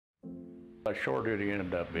Shore duty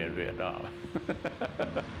ended up being Vietnam.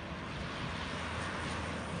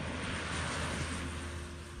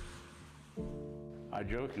 I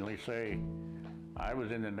jokingly say I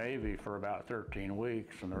was in the Navy for about 13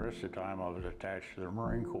 weeks, and the rest of the time I was attached to the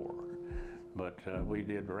Marine Corps. But we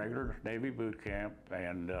did regular Navy boot camp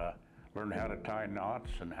and learned how to tie knots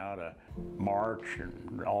and how to march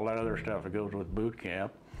and all that other stuff that goes with boot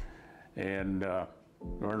camp. And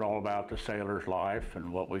learned all about the sailor's life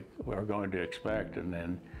and what we were going to expect. And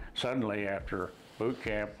then suddenly after boot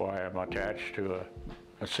camp, I'm attached to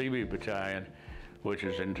a Seabee battalion, which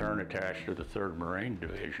is in turn attached to the 3rd Marine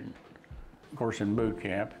Division. Of course, in boot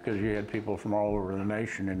camp, because you had people from all over the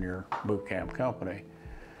nation in your boot camp company.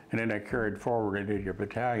 And then they carried forward into your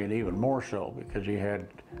battalion even more so, because you had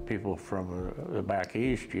people from the back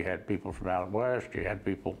east, you had people from out west, you had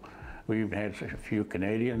people, we even had a few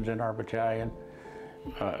Canadians in our battalion.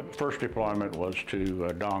 First deployment was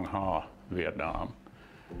to Dong Ha, Vietnam.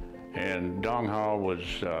 And Dong Ha was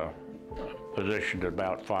positioned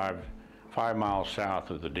about five miles south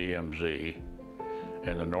of the DMZ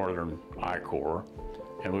in the northern I Corps,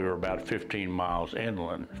 and we were about 15 miles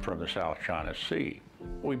inland from the South China Sea.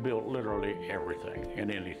 We built literally everything and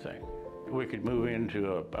anything. We could move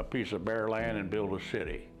into a piece of bare land and build a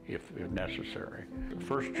city if necessary. The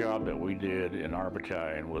first job that we did in our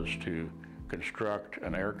battalion was to construct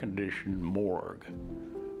an air-conditioned morgue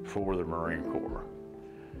for the Marine Corps.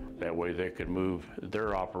 That way they could move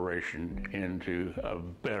their operation into a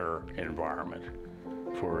better environment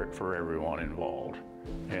for everyone involved.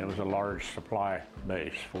 And it was a large supply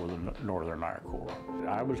base for the Northern I Corps.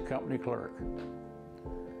 I was company clerk,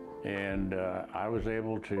 and I was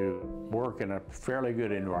able to work in a fairly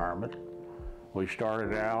good environment. We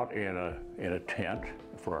started out in a tent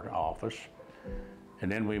for an office,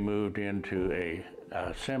 and then we moved into a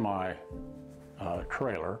semi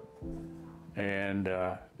trailer. And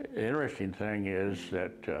the interesting thing is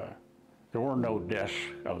that there were no desks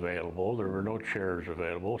available, there were no chairs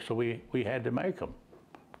available, so we had to make them.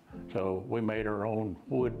 So we made our own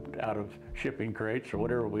wood out of shipping crates or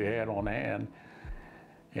whatever we had on hand.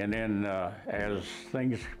 And then as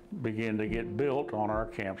things began to get built on our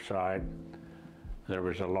campsite, there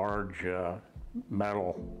was a large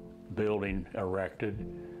metal building erected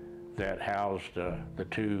that housed the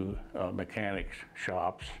 2 mechanics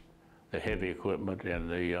shops, the heavy equipment and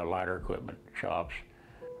the lighter equipment shops.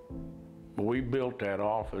 We built that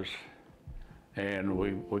office, and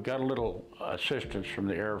we got a little assistance from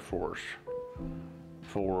the Air Force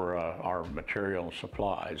for our material and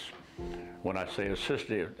supplies. When I say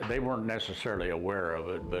assisted, they weren't necessarily aware of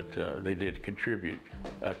it, but they did contribute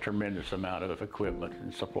a tremendous amount of equipment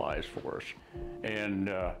and supplies for us. And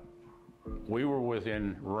we were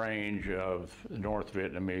within range of North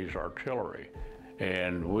Vietnamese artillery,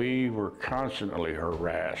 and we were constantly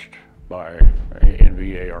harassed by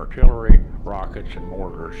NVA artillery, rockets and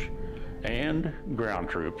mortars, and ground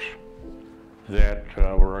troops that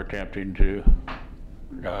were attempting to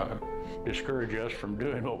discourage us from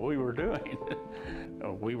doing what we were doing.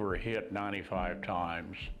 We were hit 95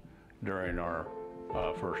 times during our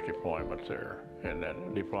first deployment there, and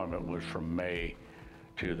that deployment was from May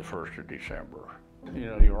to the 1st of December. You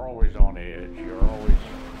know, you're always on edge. You're always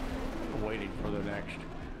waiting for the next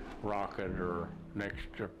rocket or next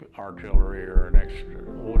artillery or next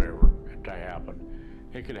whatever to happen.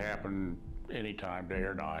 It could happen anytime, day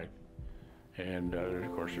or night. And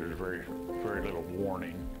of course, there's very little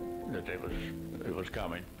warning that it was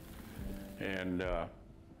coming. And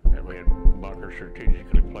we had bunkers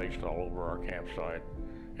strategically placed all over our campsite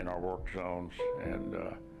in our work zones, and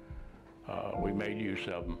we made use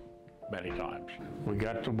of them many times. We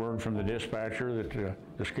got the word from the dispatcher that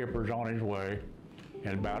the skipper's on his way,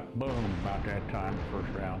 and about that time, the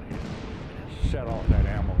first round hit, and set off that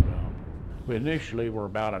ammo dump. We initially were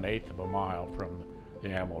about 1/8 of a mile from the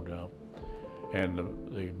ammo dump, and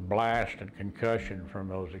the blast and concussion from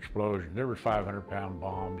those explosions, there were 500-pound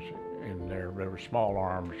bombs in there. There were small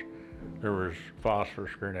arms, there was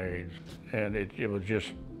phosphorus grenades, and it was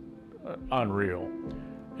just unreal.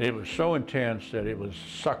 It was so intense that it was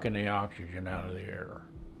sucking the oxygen out of the air,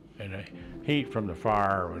 and the heat from the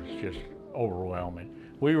fire was just overwhelming.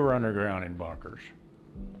 We were underground in bunkers,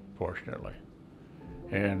 fortunately,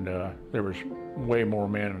 and there was way more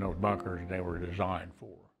men in those bunkers than they were designed for.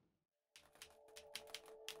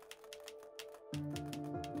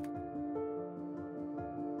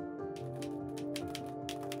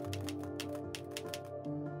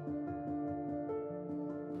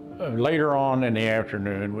 Later on in the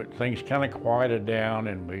afternoon, things kind of quieted down,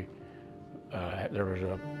 and there was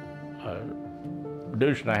a 1.5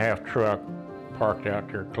 deuce truck parked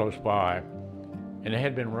out there close by, and it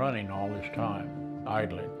had been running all this time,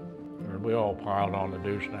 idling. We all piled on the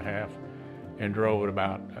deuce and a half and drove it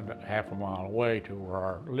about half a mile away to where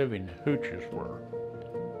our living hooches were.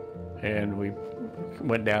 And we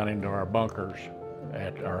went down into our bunkers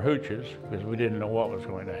at our hooches because we didn't know what was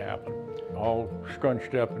going to happen. All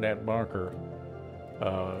scrunched up in that bunker,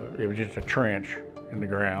 it was just a trench in the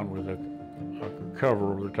ground with a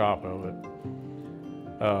cover over the top of it.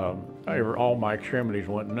 All my extremities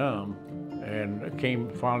went numb,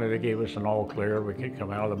 and finally they gave us an all clear. We could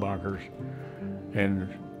come out of the bunkers,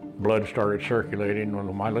 and blood started circulating. Well,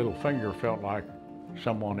 my little finger felt like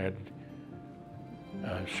someone had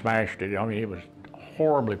smashed it. I mean, it was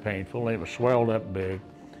horribly painful, and it was swelled up big.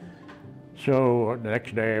 So the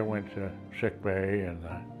next day I went to sick bay, and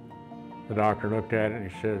the doctor looked at it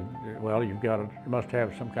and he said, well, you must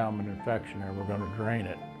have some kind of an infection there. We're going to drain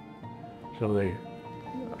it. So they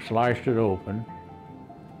sliced it open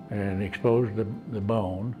and exposed the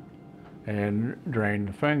bone and drained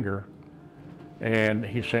the finger. And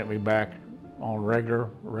he sent me back on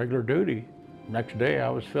regular duty. Next day I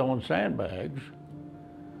was filling sandbags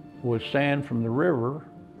with sand from the river,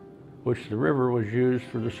 which the river was used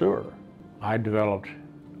for the sewer. I developed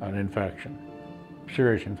an infection,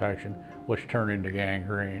 serious infection, which turned into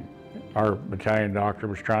gangrene. Our battalion doctor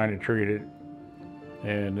was trying to treat it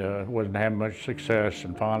and wasn't having much success,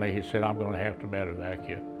 and finally he said, I'm going to have to medevac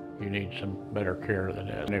you. You need some better care than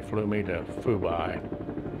that. And they flew me to Seabee,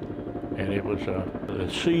 and it was the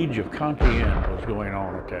siege of Compiègne was going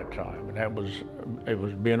on at that time, and it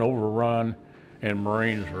was being overrun, and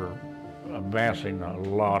Marines were amassing a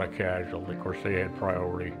lot of casualties. Of course, they had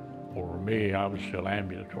priority over me. I was still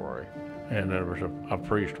ambulatory. And there was a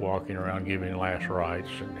priest walking around giving last rites,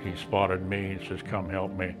 and he spotted me and says, come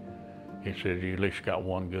help me. He said, you at least got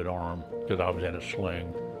one good arm, because I was in a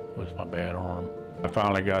sling with my bad arm. I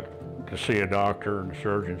finally got to see a doctor, and the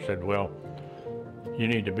surgeon said, well, you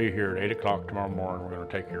need to be here at 8 o'clock tomorrow morning. We're going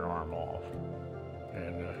to take your arm off.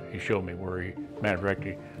 And he showed me where matter of fact,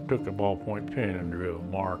 he took the ballpoint pen and drew a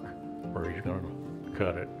mark where he's going to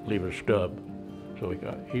cut it, leave a stub. So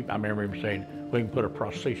I remember him saying, we can put a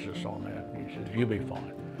prosthesis on that. He says, you'll be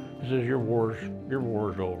fine. He says, your war's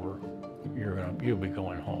over. You'll be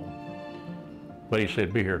going home. But he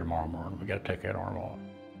said, be here tomorrow morning. We got to take that arm off.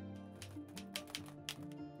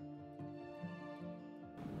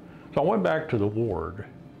 So I went back to the ward,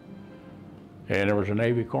 and there was a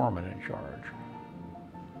Navy corpsman in charge.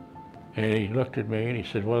 And he looked at me and he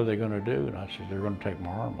said, what are they going to do? And I said, they're going to take my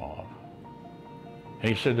arm off. And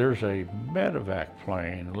he said, there's a medevac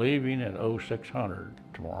plane leaving at 0600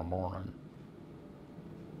 tomorrow morning.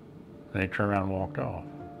 And he turned around and walked off.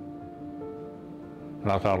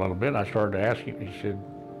 And I thought a little bit, and I started to ask him. He said,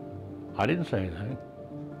 I didn't say anything.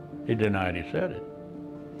 He denied he said it.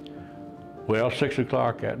 Well, 6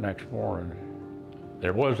 o'clock that next morning,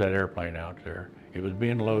 there was that airplane out there. It was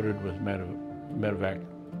being loaded with medevac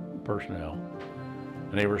personnel.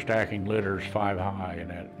 And they were stacking litters 5 high in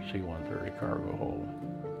that C-130 cargo hold.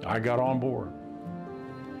 I got on board.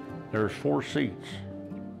 There's 4 seats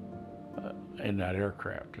in that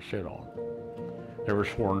aircraft to sit on. There was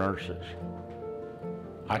 4 nurses.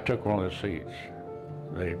 I took one of the seats.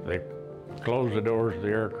 They closed the doors of the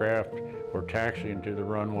aircraft. We're taxiing to the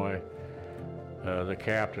runway. The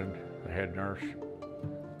captain, the head nurse,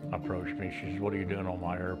 approached me. She said, what are you doing on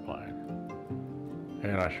my airplane?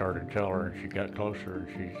 And I started to tell her, and she got closer,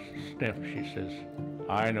 and she sniffed. She says,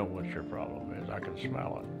 I know what your problem is. I can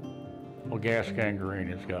smell it. Well, gas gangrene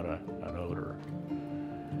has got an odor.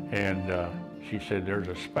 And she said, there's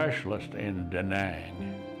a specialist in Da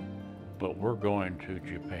Nang, but we're going to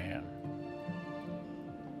Japan.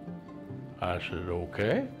 I said,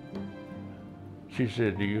 okay. She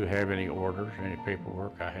said, do you have any orders, any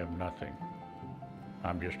paperwork? I have nothing.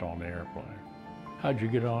 I'm just on the airplane. How'd you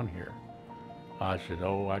get on here? I said,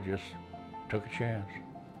 oh, I just took a chance.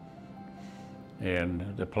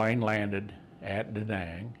 And the plane landed at Da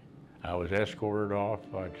Nang. I was escorted off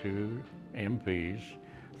by 2 MPs.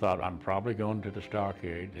 Thought I'm probably going to the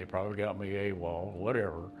stockade. They probably got me AWOL,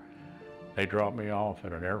 whatever. They dropped me off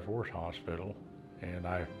at an Air Force hospital, and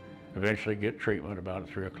I eventually get treatment about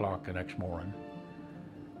 3 o'clock the next morning.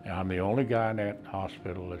 And I'm the only guy in that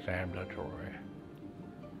hospital that's ambulatory.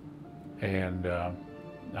 And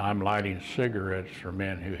I'm lighting cigarettes for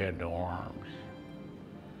men who had no arms.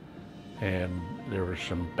 And there were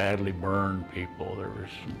some badly burned people, there was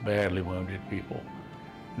some badly wounded people.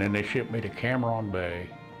 And then they shipped me to Cameron Bay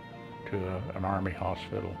to an Army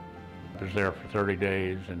hospital. I was there for 30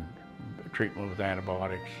 days and treatment with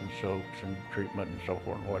antibiotics and soaps and treatment and so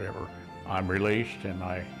forth and whatever. I'm released and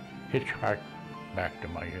I hitchhiked back to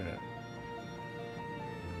my unit.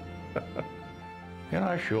 And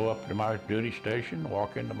I show up to my duty station,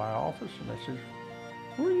 walk into my office, and they says,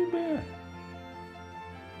 "Where you been?"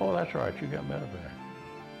 "Oh, that's right, you got medevac."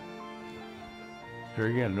 There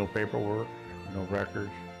again, no paperwork, no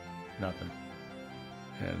records, nothing.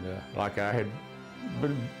 And like I had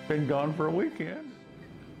been gone for a weekend.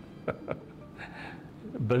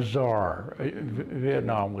 Bizarre.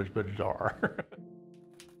 Vietnam was bizarre.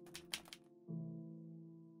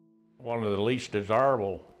 One of the least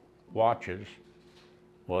desirable watches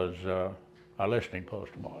was a listening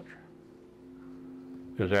post watch,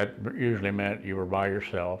 because that usually meant you were by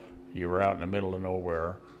yourself, you were out in the middle of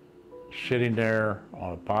nowhere, sitting there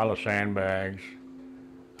on a pile of sandbags.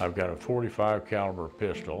 I've got a .45 caliber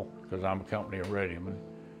pistol because I'm a company radioman,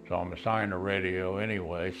 so I'm assigned a radio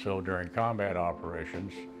anyway. So during combat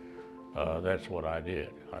operations, that's what I did.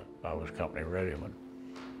 I was company radioman,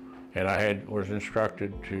 and I was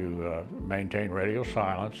instructed to maintain radio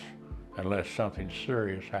silence unless something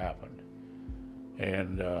serious happened,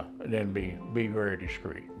 and then be very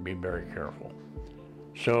discreet, be very careful.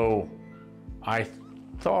 So I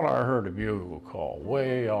thought I heard a bugle call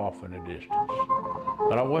way off in the distance,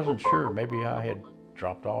 but I wasn't sure. Maybe I had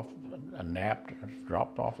dropped off a nap,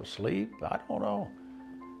 dropped off asleep. I don't know.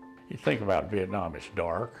 You think about Vietnam, it's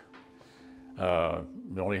dark. The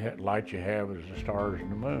only light you have is the stars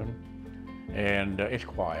and the moon, and it's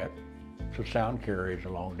quiet, so sound carries a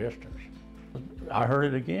long distance. I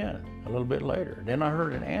heard it again a little bit later. Then I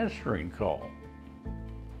heard an answering call.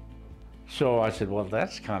 So I said, well,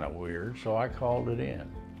 that's kind of weird, so I called it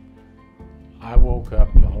in. I woke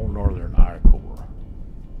up the whole Northern I Corps,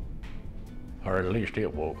 or at least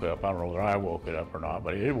it woke up. I don't know whether I woke it up or not,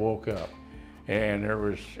 but it woke up. And there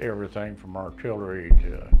was everything from artillery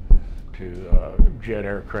to jet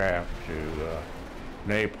aircraft to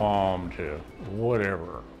napalm to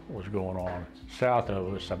whatever was going on south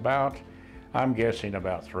of us, about, I'm guessing,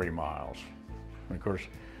 about 3 miles. And of course,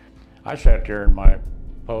 I sat there in my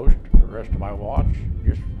post the rest of my watch,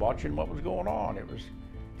 just watching what was going on. It was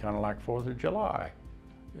kind of like 4th of July.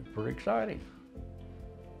 It was pretty exciting.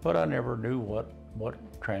 But I never knew what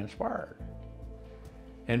transpired.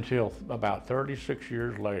 Until about 36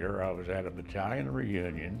 years later, I was at a battalion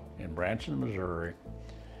reunion in Branson, Missouri,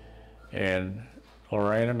 and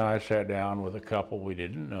Lorraine and I sat down with a couple we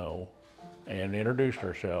didn't know and introduced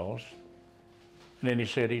ourselves. And then he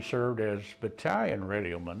said he served as battalion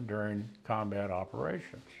radioman during combat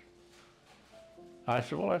operations. I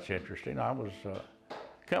said, well, that's interesting. I was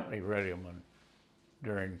company radioman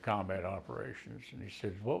during combat operations. And he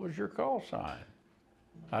said, what was your call sign?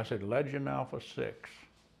 I said, Legend Alpha 6.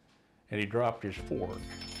 And he dropped his fork.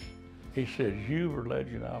 He said, you were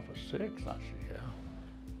Legend Alpha 6? I said,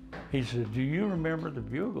 yeah. He said, do you remember the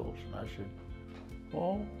bugles? And I said,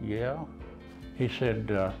 well, yeah. He said,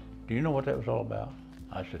 do you know what that was all about?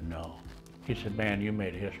 I said, no. He said, man, you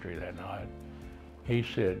made history that night. He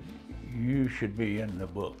said, you should be in the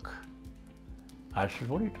book. I said,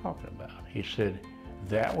 what are you talking about? He said,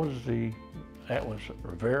 that was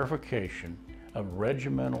verification of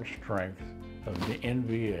regimental strength of the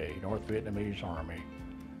NVA, North Vietnamese Army,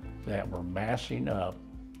 that were massing up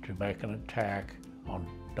to make an attack on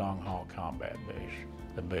Dong Ho Combat Base,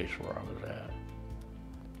 the base where I was at.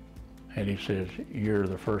 And he says, you're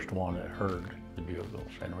the first one that heard the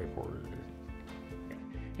bugles and reported it.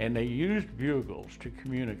 And they used bugles to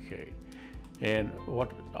communicate. And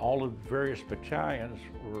all the various battalions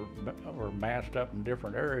were massed up in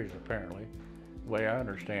different areas, apparently, the way I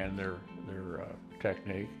understand their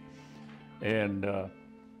technique. And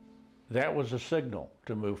that was a signal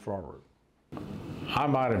to move forward. I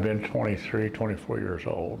might have been 23, 24 years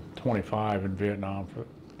old, 25 in Vietnam for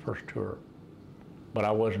the first tour. But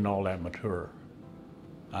I wasn't all that mature.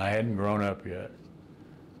 I hadn't grown up yet.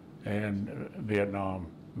 And Vietnam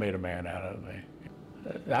made a man out of me.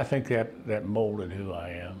 I think that molded who I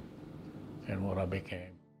am and what I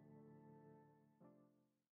became.